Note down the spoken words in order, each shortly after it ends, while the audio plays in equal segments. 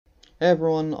Hey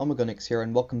everyone, Omegonix here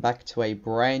and welcome back to a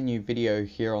brand new video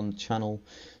here on the channel.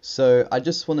 So I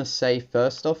just want to say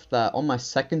first off that on my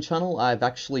second channel I've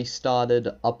actually started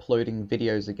uploading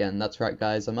videos again. That's right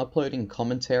guys, I'm uploading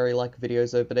commentary like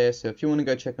videos over there, so if you want to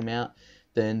go check them out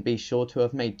then be sure to.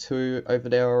 I've made 2 over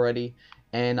there already,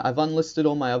 and I've unlisted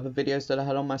all my other videos that I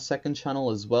had on my second channel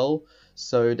as well,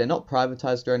 so they're not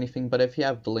privatized or anything, but if you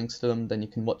have the links to them then you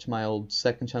can watch my old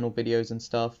second channel videos and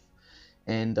stuff.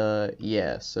 And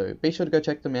yeah, so be sure to go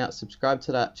check them out, subscribe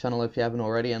to that channel if you haven't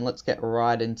already, and let's get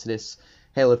right into this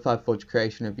Halo 5 Forge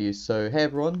creation review. So hey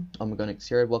everyone, I'm Omegonix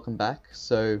here, welcome back.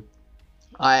 So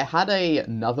I had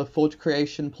another Forge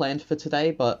creation planned for today,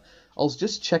 but I was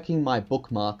just checking my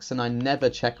bookmarks, and I never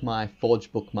check my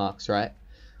Forge bookmarks, right?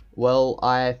 Well,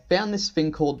 I found this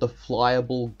thing called the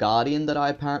FLYABLE Guardian that I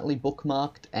apparently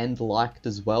bookmarked and liked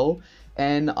as well,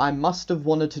 and I must have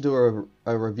wanted to do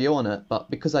a review on it, but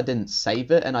because I didn't save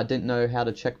it and I didn't know how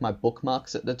to check my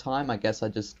bookmarks at the time, I guess I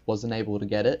just wasn't able to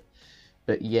get it.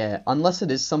 But yeah, unless it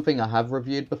is something I have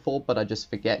reviewed before but I just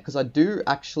forget, because I do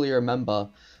actually remember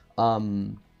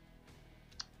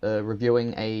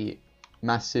reviewing a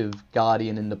massive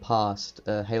Guardian in the past,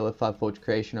 Halo 5 Forge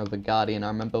creation of a Guardian. I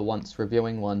remember once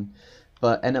reviewing one,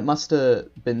 and it must have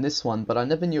been this one, but I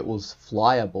never knew it was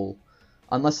flyable,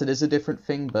 unless it is a different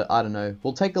thing, but I don't know.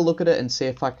 We'll take a look at it and see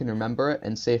if I can remember it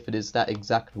and see if it is that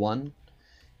exact one.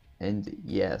 And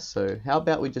yeah, so how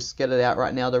about we just get it out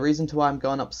right now. The reason to why I'm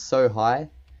going up so high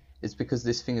is because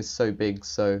this thing is so big,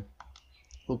 so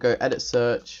we'll go edit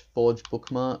search, Forge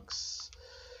bookmarks,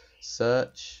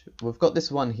 search. We've got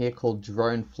this one here called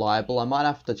drone flyable. I might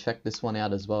have to check this one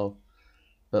out as well,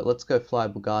 but let's go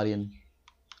flyable Guardian.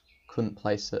 Couldn't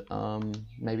place it.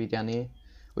 Maybe down here.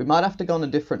 We might have to go on a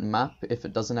different map if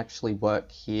it doesn't actually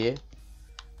work here.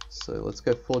 So let's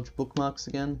go Forge bookmarks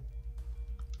again.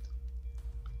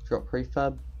 Drop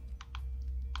prefab.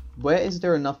 Where is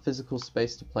there enough physical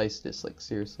space to place this? Like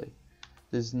seriously,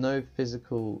 there's no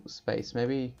physical space.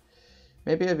 Maybe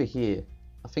over here.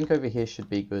 I think over here should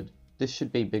be good. This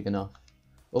should be big enough.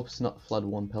 Oops, not Flood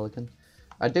One Pelican.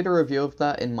 I did a review of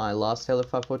that in my last Halo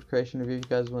 5 Forge creation review. You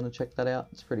guys want to check that out?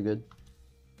 It's pretty good.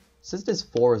 It says there's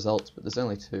 4 results, but there's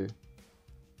only 2.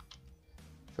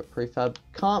 Drop prefab.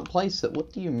 Can't place it.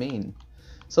 What do you mean?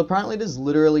 So apparently there's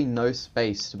literally no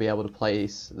space to be able to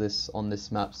place this on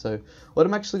this map. So what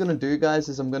I'm actually going to do, guys,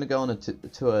 is I'm going to go on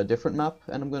to a different map,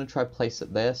 and I'm going to try place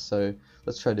it there. So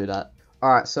let's try to do that.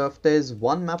 Alright, so if there's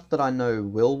one map that I know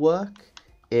will work,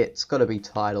 it's got to be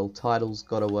Tidal. Tidal's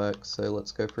got to work. So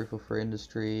let's go FLYABLE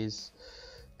Industries,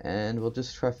 and we'll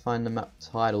just try find the map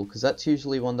Tidal, because that's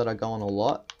usually one that I go on a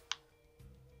lot.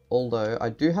 Although I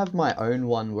do have my own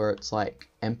one where it's like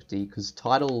empty, because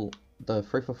Tidal, the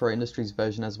FLYABLE Industries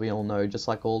version, as we all know, just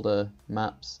like all the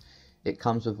maps, it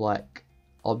comes with like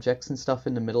objects and stuff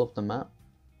in the middle of the map.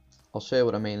 I'll show you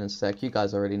what I mean in a sec. You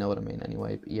guys already know what I mean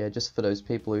anyway, but yeah, just for those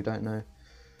people who don't know.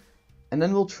 And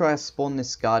then we'll try to spawn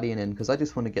this Guardian in, because I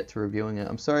just want to get to reviewing it.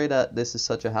 I'm sorry that this is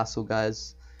such a hassle,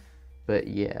 guys, but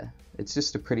yeah, it's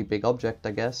just a pretty big object,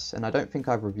 I guess, and I don't think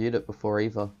I've reviewed it before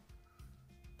either,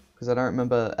 because I don't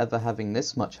remember ever having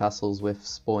this much hassles with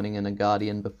spawning in a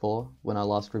Guardian before when I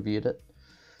last reviewed it.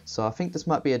 So I think this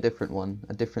might be a different one,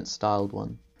 a different styled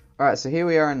one. Alright, so here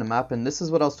we are in the map, and this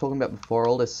is what I was talking about before.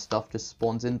 All this stuff just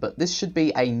spawns in, but this should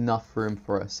be enough room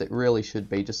for us. It really should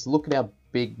be. Just look at how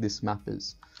big this map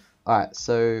is. Alright,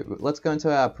 so let's go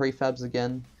into our prefabs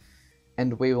again,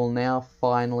 and we will now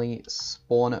finally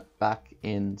spawn it back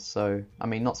in. So, I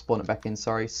mean, not spawn it back in,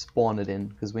 sorry, spawn it in,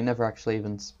 because we never actually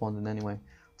even spawned it anyway.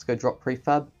 Let's go drop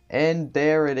prefab, and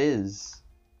there it is.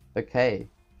 Okay.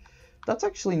 That's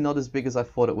actually not as big as I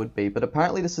thought it would be, but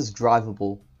apparently this is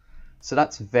drivable. So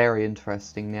that's very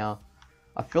interesting. Now,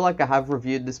 I feel like I have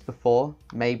reviewed this before,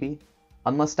 maybe.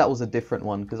 Unless that was a different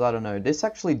one, because I don't know. This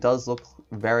actually does look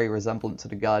very resemblant to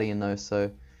the Guardian though,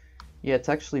 so yeah, it's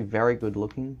actually very good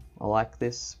looking. I like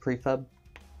this prefab.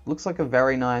 Looks like a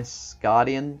very nice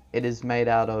Guardian. It is made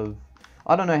out of,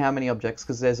 I don't know how many objects,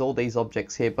 because there's all these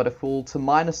objects here, but if we were to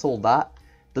minus all that,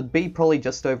 there'd be probably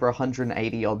just over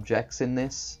 180 objects in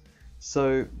this.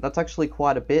 So that's actually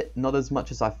quite a bit, not as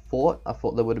much as I thought. I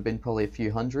thought there would have been probably a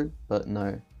few hundred, but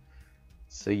no.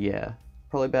 So yeah,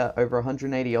 probably about over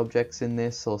 180 objects in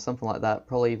this, or something like that.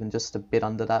 Probably even just a bit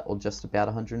under that, or just about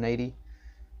 180.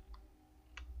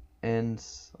 And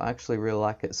I actually really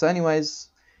like it. So anyways,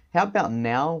 how about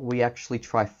now we actually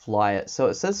try fly it. So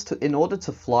it says in order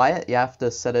to fly it, you have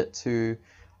to set it to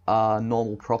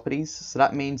normal properties. So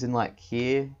that means in like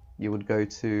here, you would go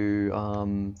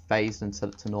to phased and set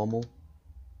it to normal,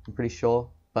 I'm pretty sure.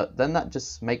 But then that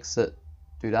just makes it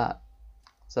do that.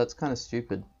 So that's kind of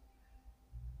stupid.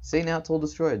 See, now it's all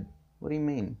destroyed. What do you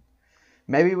mean?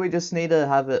 Maybe we just need to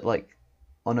have it like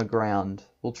on a ground.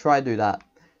 We'll try to do that.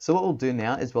 So what we'll do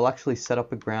now is we'll actually set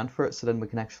up a ground for it so then we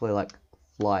can actually like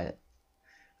fly it.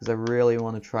 Because I really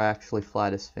want to try actually fly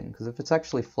this thing. Because if it's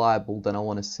actually flyable, then I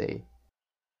want to see.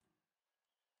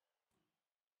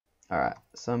 Alright,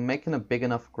 so I'm making a big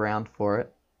enough ground for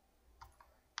it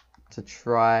to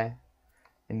try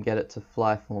and get it to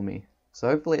fly for me. So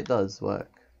hopefully it does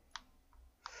work.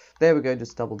 There we go,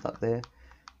 just doubled that there.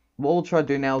 What we'll try to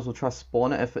do now is we'll try to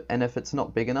spawn it, if it's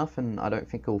not big enough and I don't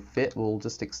think it'll fit, we'll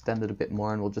just extend it a bit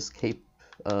more and we'll just keep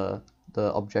the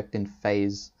object in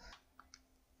phase.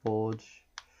 Forge,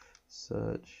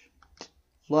 search,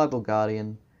 FLYABLE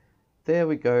Guardian. There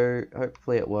we go,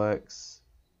 hopefully it works.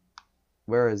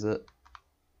 Where is it?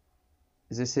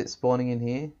 Is this it spawning in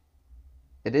here?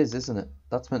 It is, isn't it?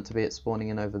 That's meant to be it spawning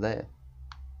in over there.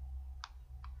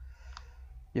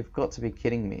 You've got to be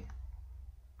kidding me.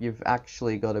 You've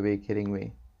actually got to be kidding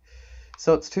me.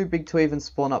 So it's too big to even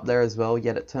spawn up there as well,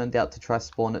 yet it turned out to try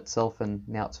spawn itself and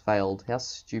now it's failed. How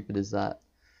stupid is that?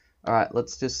 Alright,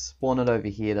 let's just spawn it over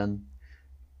here then.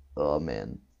 Oh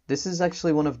man. This is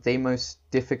actually one of the most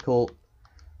difficult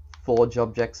forge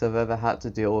objects I've ever had to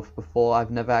deal with before.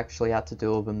 I've never actually had to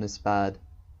deal with them this bad.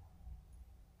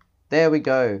 There we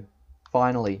go.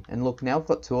 Finally. And look, now I've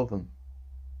got two of them.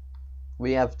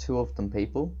 We have two of them,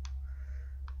 people.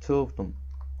 Two of them.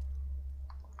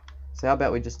 So how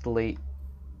about we just delete...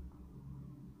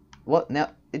 What? Now,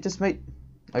 it just made...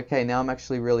 Okay, now I'm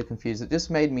actually really confused. It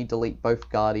just made me delete both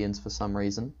Guardians for some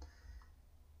reason.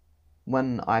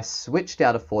 When I switched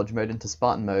out of Forge mode into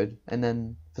Spartan mode, and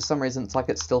then for some reason it's like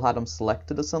it still had them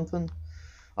selected or something.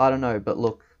 I don't know, but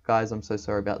look, guys, I'm so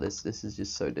sorry about this. This is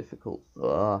just so difficult.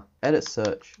 Ugh. Edit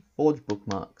search. Forge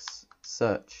bookmarks.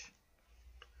 Search.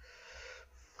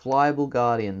 FLYABLE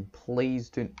Guardian. Please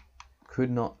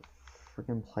could not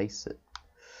freaking place it.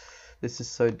 This is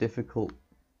so difficult.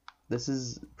 This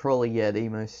is probably, yeah, the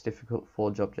most difficult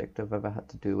forge object I've ever had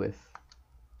to do with.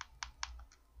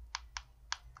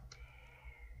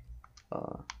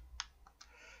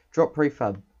 Drop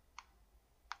prefab.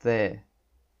 There.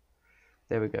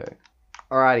 There we go.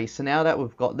 Alrighty, so now that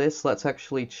we've got this, let's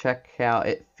actually check how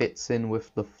it fits in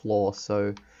with the floor.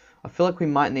 So I feel like we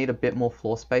might need a bit more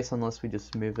floor space unless we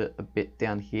just move it a bit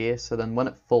down here. So then when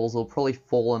it falls, it'll probably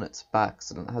fall on its back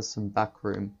so then it has some back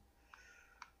room.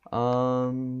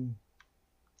 I'd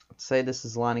say this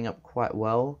is lining up quite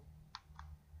well.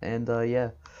 And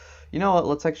yeah. You know what,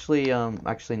 let's actually,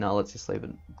 actually no, let's just leave it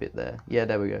a bit there. Yeah,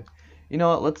 there we go. You know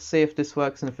what, let's see if this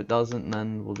works, and if it doesn't,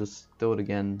 then we'll just do it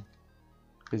again.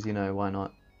 Because, you know, why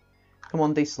not? Come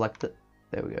on, deselect it.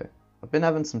 There we go. I've been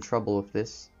having some trouble with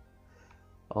this.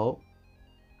 Oh.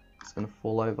 It's going to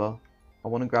fall over. I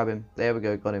want to grab him. There we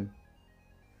go, got him.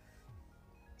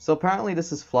 So apparently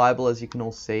this is flyable, as you can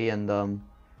all see, and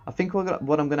I think what I'm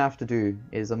going to have to do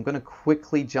is I'm going to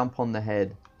quickly jump on the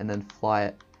head and then fly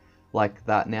it like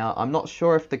that. Now, I'm not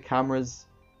sure if the camera's...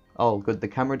 Oh, good. The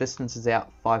camera distance is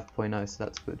out 5.0, so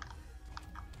that's good.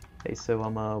 Okay, so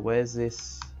where's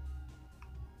this?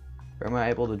 Where am I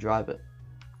able to drive it?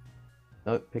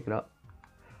 Nope, pick it up.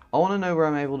 I want to know where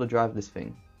I'm able to drive this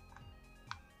thing.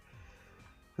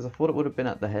 Because I thought it would have been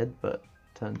at the head, but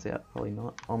turns out probably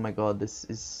not. Oh my god, this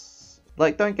is...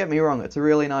 Like, don't get me wrong, it's a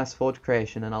really nice forge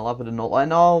creation, and I love it and all.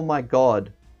 And oh my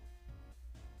god.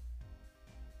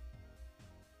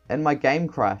 And my game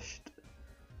crashed.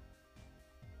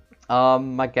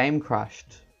 My game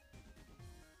crashed.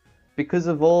 Because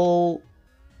of all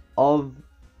of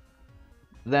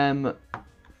them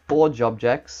forge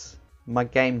objects, my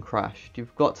game crashed.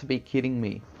 You've got to be kidding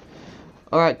me.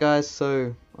 Alright guys,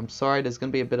 so I'm sorry there's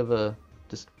going to be a bit of a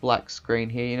just black screen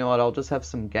here. You know what, I'll just have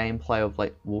some gameplay of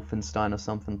like Wolfenstein or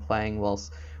something playing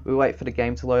whilst we wait for the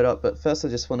game to load up. But first I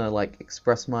just want to like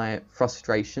express my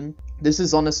frustration. This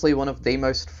is honestly one of the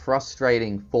most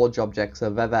frustrating forge objects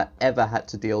I've ever had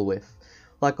to deal with.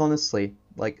 Like honestly,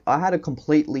 like I had a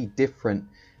completely different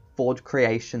forge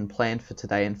creation planned for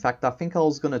today. In fact, I think I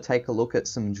was going to take a look at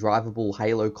some drivable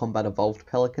Halo Combat Evolved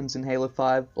Pelicans in Halo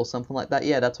 5 or something like that.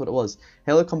 Yeah, that's what it was.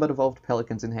 Halo Combat Evolved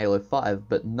Pelicans in Halo 5,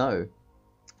 but no.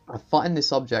 I find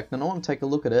this object and I want to take a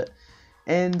look at it,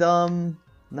 and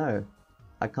no,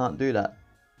 I can't do that.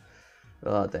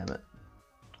 Oh, damn it.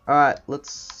 Alright,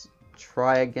 let's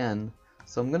try again.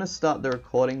 So I'm going to start the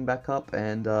recording back up,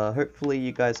 and hopefully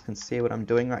you guys can see what I'm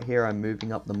doing right here. I'm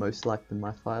moving up the most liked in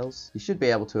my files. You should be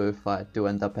able to if I do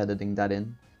end up editing that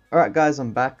in. Alright guys,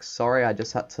 I'm back. Sorry, I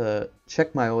just had to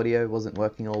check my audio. It wasn't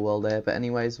working all well there. But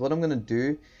anyways, what I'm going to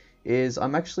do is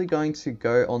I'm actually going to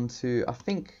go onto, I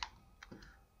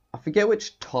forget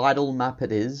which title map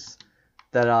it is,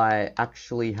 that I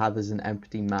actually have as an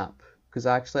empty map. Because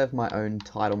I actually have my own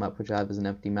title map, which I have as an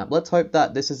empty map. Let's hope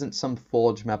that this isn't some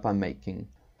forged map I'm making.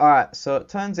 Alright, so it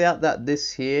turns out that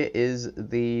this here is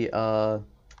the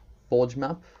forge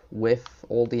map with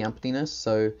all the emptiness.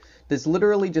 So there's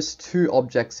literally just 2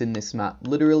 objects in this map.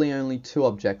 Literally only 2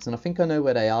 objects. And I think I know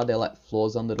where they are. They're like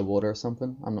floors under the water or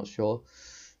something. I'm not sure.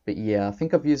 But yeah, I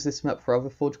think I've used this map for other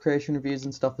forge creation reviews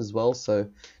and stuff as well. So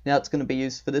now it's going to be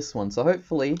used for this one. So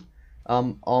hopefully...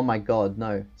 oh my god,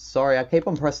 no. Sorry, I keep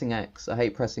on pressing X. I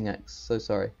hate pressing X. So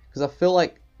sorry. Because I feel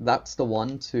like that's the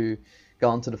one to go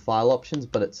onto the file options,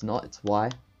 but it's not. It's Y.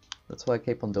 That's why I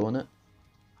keep on doing it.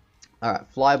 Alright,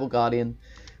 FLYABLE Guardian.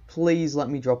 Please let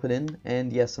me drop it in.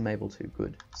 And yes, I'm able to.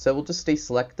 Good. So we'll just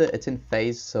deselect it. It's in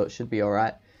phase, so it should be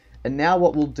alright. And now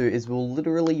what we'll do is we'll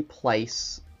literally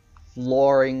place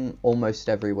flooring almost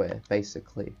everywhere,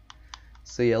 basically.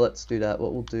 So yeah, let's do that.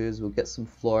 What we'll do is we'll get some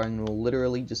flooring and we'll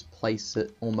literally just place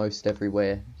it almost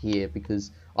everywhere here,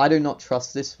 because I do not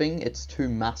trust this thing. It's too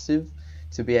massive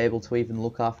to be able to even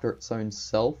look after its own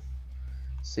self.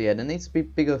 So yeah, there needs to be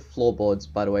bigger floorboards,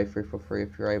 by the way, free for free,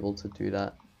 if you're able to do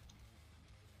that.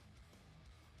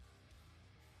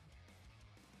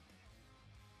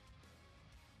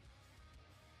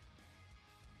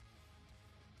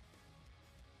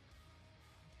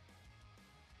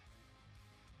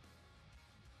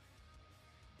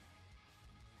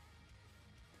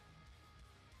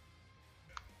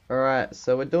 Alright,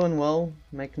 so we're doing well,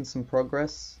 making some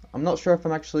progress. I'm not sure if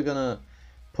I'm actually gonna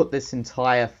put this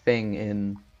entire thing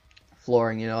in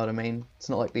flooring, you know what I mean? It's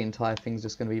not like the entire thing's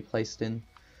just gonna be placed in.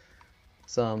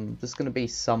 It's just gonna be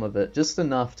some of it, just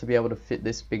enough to be able to fit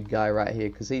this big guy right here,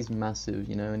 because he's massive,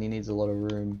 you know, and he needs a lot of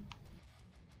room.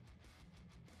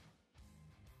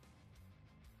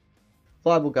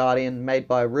 FLYABLE Guardian, made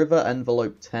by River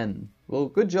Envelope 10. Well,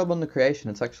 good job on the creation,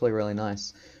 it's actually really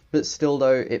nice. But still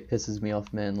though, it pisses me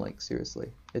off, man, like seriously.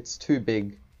 It's too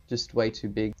big, just way too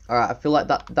big. Alright, I feel like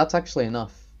that's actually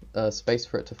enough space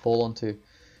for it to fall onto.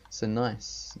 So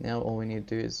nice. Now all we need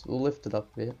to do is, we'll lift it up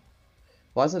a bit.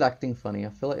 Why is it acting funny? I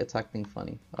feel like it's acting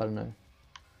funny. I don't know.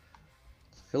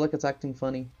 I feel like it's acting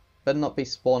funny. Better not be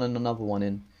spawning another one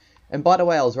in. And by the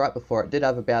way, I was right before, it did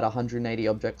have about 180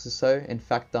 objects or so. In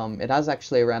fact, it has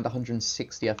actually around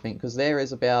 160, I think, because there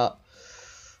is about,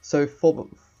 so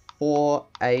 4,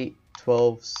 8,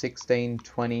 12, 16,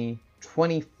 20,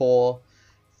 24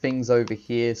 things over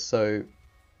here, so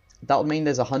that would mean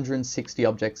there's 160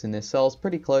 objects in this. So I was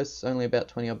pretty close, only about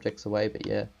 20 objects away, but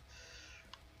yeah.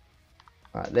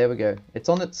 Alright, there we go. It's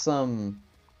on its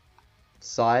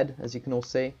side, as you can all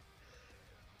see.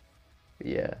 But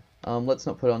yeah, let's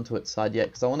not put it onto its side yet,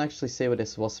 because I want to actually see where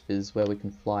this wasp is, where we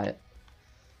can fly it.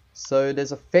 So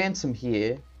there's a phantom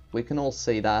here, we can all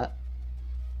see that.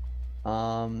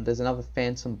 There's another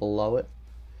phantom below it.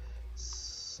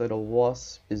 So the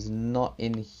wasp is not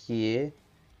in here.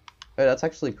 Oh, that's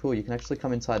actually cool. You can actually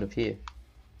come inside of here.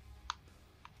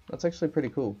 That's actually pretty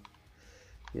cool.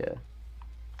 Yeah.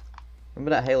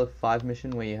 Remember that Halo 5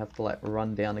 mission where you have to like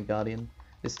run down a guardian?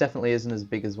 This definitely isn't as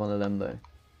big as one of them though.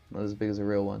 Not as big as a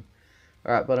real one.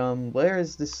 Alright, but where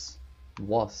is this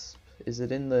wasp? Is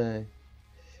it in the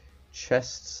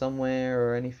chest somewhere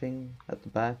or anything at the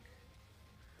back?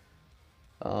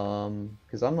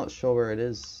 Because I'm not sure where it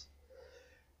is,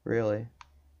 really.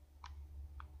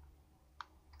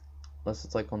 Unless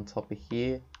it's like on top of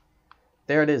here.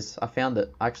 There it is, I found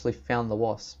it. I actually found the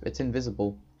wasp. It's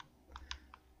invisible.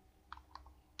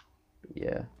 But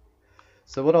yeah.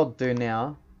 So what I'll do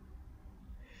now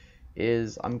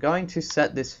is I'm going to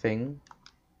set this thing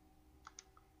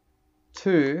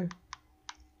to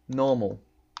normal.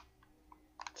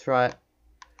 That's right.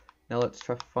 Now let's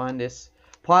try to find this.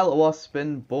 Pilot wasp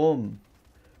and boom.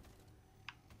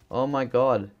 Oh my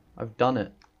god, I've done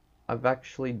it. I've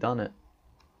actually done it.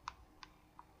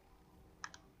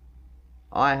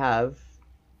 I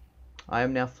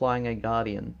am now flying a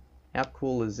guardian. How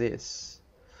cool is this?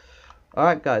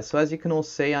 Alright guys, so as you can all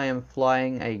see, I am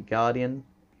flying a guardian.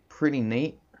 Pretty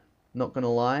neat, not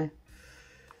gonna lie.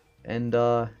 And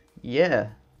yeah,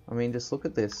 I mean just look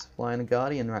at this, flying a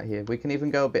guardian right here. We can even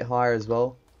go a bit higher as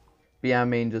well. But yeah, I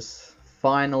mean just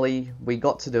finally, we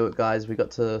got to do it, guys. We got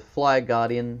to fly a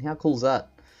guardian. How cool is that?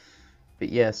 But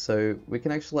yeah, so we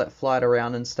can actually like fly it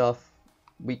around and stuff.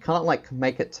 We can't like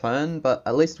make it turn, but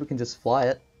at least we can just fly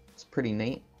it. It's pretty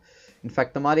neat. In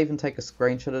fact, I might even take a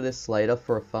screenshot of this later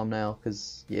for a thumbnail,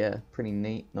 because yeah, pretty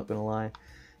neat, not gonna lie.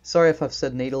 Sorry if I've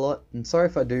said neat a lot, and sorry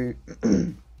if I do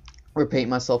repeat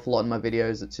myself a lot in my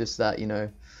videos. It's just that, you know,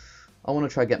 I want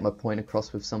to try to get my point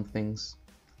across with some things.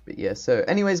 But yeah, so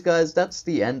anyways guys, that's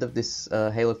the end of this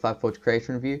Halo 5 Forge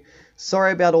Creation review.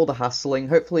 Sorry about all the hassling.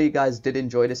 Hopefully you guys did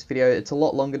enjoy this video. It's a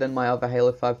lot longer than my other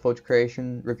Halo 5 Forge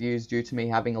Creation reviews due to me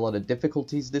having a lot of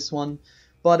difficulties this one.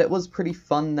 But it was pretty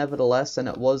fun nevertheless, and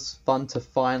it was fun to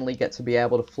finally get to be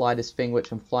able to fly this thing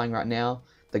which I'm flying right now,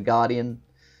 the Guardian.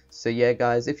 So yeah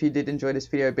guys, if you did enjoy this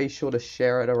video, be sure to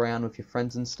share it around with your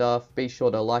friends and stuff. Be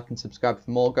sure to like and subscribe for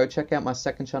more. Go check out my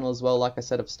second channel as well. Like I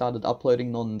said, I've started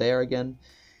uploading on there again.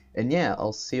 And yeah,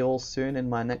 I'll see you all soon in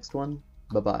my next one.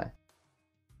 Bye bye.